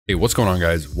Hey, what's going on,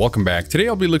 guys? Welcome back. Today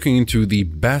I'll be looking into the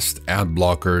best ad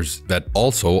blockers that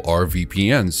also are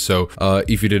VPNs. So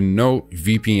if you didn't know,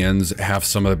 VPNs have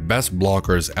some of the best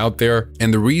blockers out there.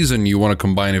 And the reason you want to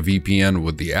combine a VPN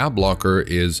with the ad blocker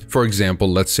is, for example,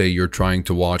 let's say you're trying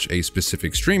to watch a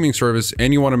specific streaming service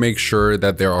and you want to make sure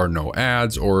that there are no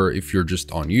ads, or if you're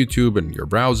just on YouTube and you're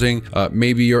browsing,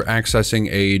 maybe you're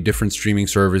accessing a different streaming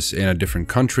service in a different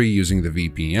country using the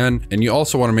VPN, and you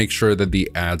also want to make sure that the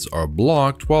ads are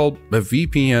blocked. Well, a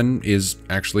VPN is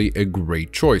actually a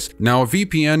great choice. Now, a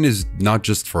VPN is not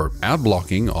just for ad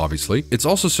blocking, obviously. It's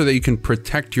also so that you can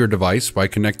protect your device by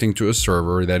connecting to a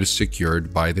server that is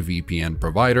secured by the VPN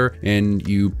provider, and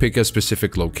you pick a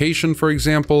specific location, for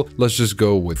example. Let's just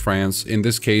go with France. In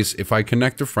this case, if I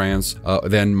connect to France,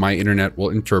 then my internet will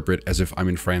interpret as if I'm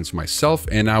in France myself,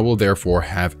 and I will therefore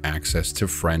have access to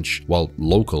French, well,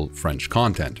 local French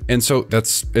content. And so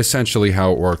that's essentially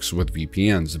how it works with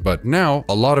VPNs. But now,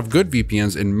 a lot of good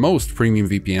VPNs and most premium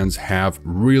VPNs have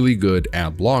really good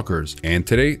ad blockers. And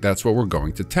today, that's what we're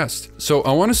going to test. So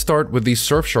I want to start with the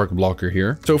Surfshark blocker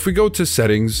here. So if we go to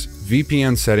settings,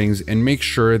 VPN settings, and make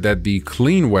sure that the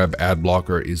Clean Web ad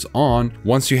blocker is on.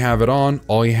 Once you have it on,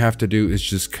 all you have to do is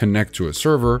just connect to a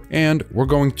server, and we're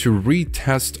going to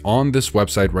retest on this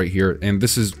website right here. And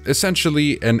this is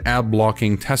essentially an ad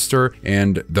blocking tester,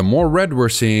 and the more red we're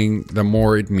seeing, the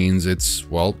more it means it's,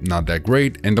 well, not that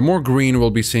great, and the more green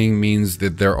we'll be seeing means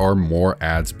that there are more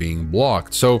ads being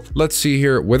blocked. So let's see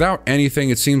here. Without anything,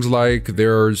 it seems like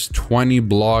there's 20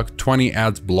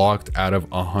 ads blocked out of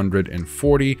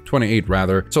 140, 28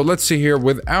 rather. So let's see here,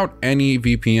 without any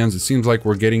VPNs, it seems like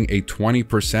we're getting a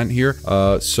 20% here.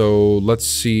 So let's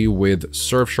see with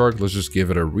Surfshark, let's just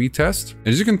give it a retest.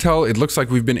 As you can tell, it looks like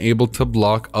we've been able to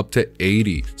block up to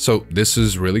 80. So this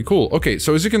is really cool. Okay,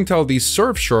 so as you can tell, the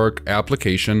Surfshark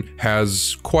application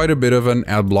has quite a bit of an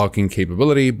ad blocking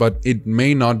capability, but it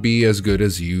may not be as good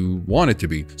as you want it to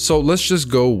be. So let's just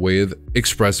go with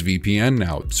ExpressVPN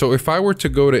now. So if I were to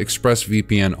go to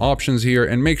ExpressVPN options here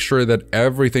and make sure that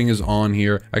everything is on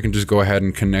here, I can just go ahead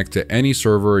and connect to any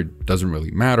server. It doesn't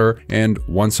really matter. And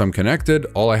once I'm connected,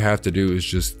 all I have to do is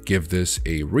just give this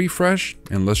a refresh,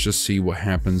 and let's just see what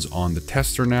happens on the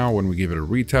tester now when we give it a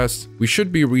retest. We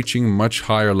should be reaching much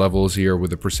higher levels here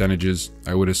with the percentages.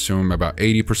 I would assume about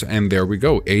 80%, and there we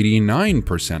go,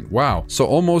 89%. Wow. So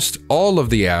almost all of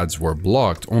the ads were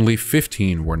blocked, only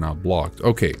 15 were not blocked.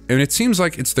 Okay, and it seems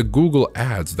like it's the Google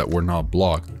ads that were not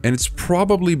blocked, and it's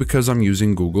probably because I'm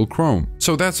using Google Chrome.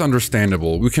 So that's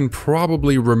understandable. We can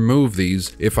probably remove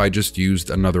these if I just used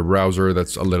another browser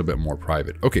that's a little bit more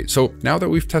private. Okay, so now that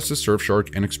we've tested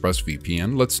Surfshark and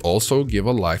ExpressVPN, let's also give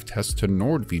a live test to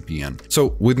NordVPN.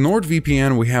 So with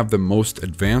NordVPN, we have the most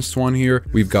advanced one here.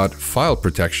 We've got file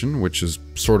protection, which is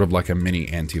sort of like a mini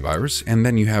antivirus, and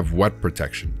then you have web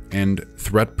protection and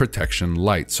threat protection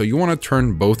light. So you want to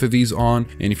turn both of these on,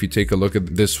 and if you take a look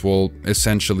at this, will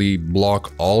essentially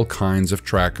block all kinds of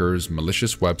trackers,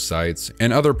 malicious websites,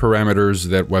 and other parameters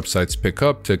that websites pick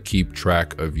up to keep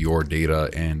track of your data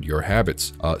and your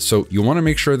habits. So you want to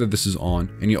make sure that this is on,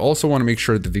 and you also want to make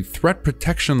sure that the threat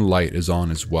protection light is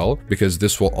on as well, because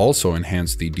this will also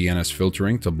enhance the DNS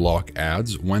filtering to block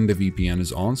ads when the VPN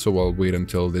is on. So I'll wait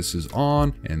until this is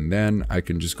on, and then I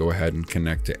can just go ahead and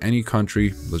connect to any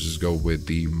country. Let's just go with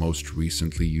the most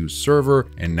recently used server.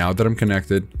 And now that I'm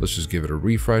connected, let's just give it a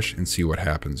refresh and see what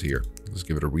happens here. Let's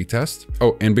give it a retest.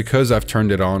 Oh, and because I've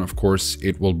turned it on, of course,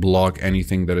 it will block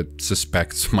anything that it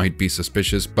suspects might be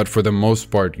suspicious. But for the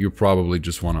most part, you probably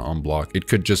just want to unblock. It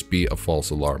could just be a false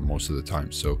alarm most of the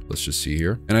time. So let's just see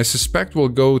here. And I suspect we'll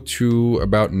go to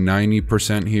about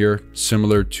 90% here,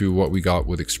 similar to what we got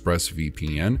with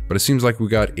ExpressVPN. But it seems like we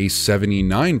got a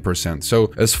 79%.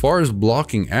 So as far as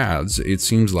blocking ads, it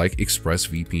seems like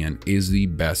ExpressVPN is the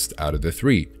best out of the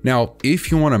three. Now,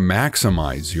 if you want to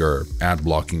maximize your ad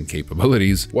blocking capabilities,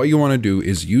 what you want to do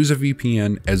is use a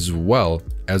VPN as well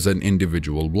as an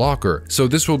individual blocker. So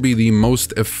this will be the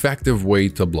most effective way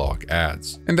to block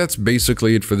ads. And that's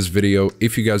basically it for this video.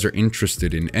 If you guys are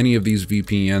interested in any of these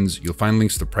VPNs, you'll find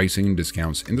links to pricing and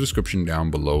discounts in the description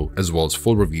down below, as well as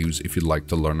full reviews if you'd like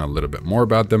to learn a little bit more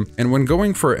about them. And when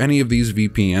going for any of these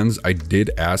VPNs, I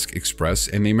did ask Express,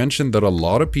 and they mentioned that a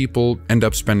lot of people end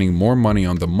up spending more money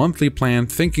on the monthly plan,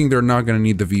 thinking they're not going to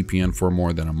need the VPN for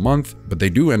more than a month, but they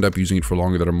do end up using it for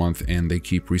longer than a month, and they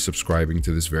keep resubscribing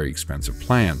to this very expensive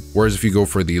plan. plan. Whereas if you go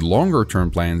for the longer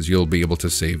term plans, you'll be able to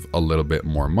save a little bit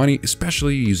more money,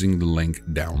 especially using the link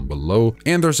down below.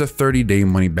 And there's a 30-day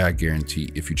money back guarantee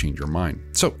if you change your mind.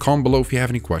 So comment below if you have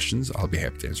any questions. I'll be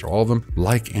happy to answer all of them.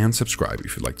 Like and subscribe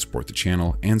if you'd like to support the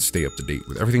channel and stay up to date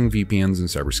with everything VPNs and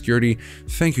cybersecurity.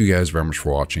 Thank you guys very much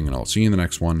for watching, and I'll see you in the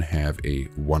next one. Have a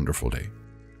wonderful day.